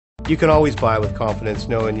You can always buy with confidence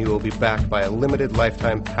knowing you will be backed by a limited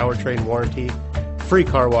lifetime powertrain warranty, free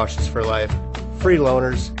car washes for life, free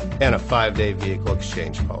loaners, and a 5-day vehicle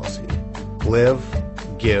exchange policy. Live,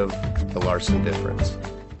 give the Larson difference.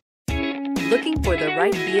 Looking for the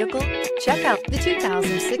right vehicle? Check out the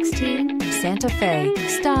 2016 Santa Fe.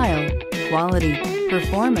 Style, quality,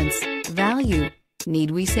 performance, value.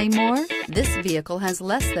 Need we say more? This vehicle has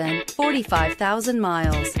less than 45,000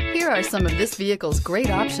 miles. Here are some of this vehicle's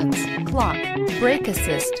great options: clock, brake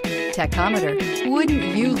assist, tachometer.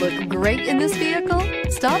 Wouldn't you look great in this vehicle?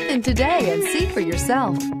 Stop in today and see for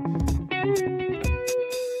yourself.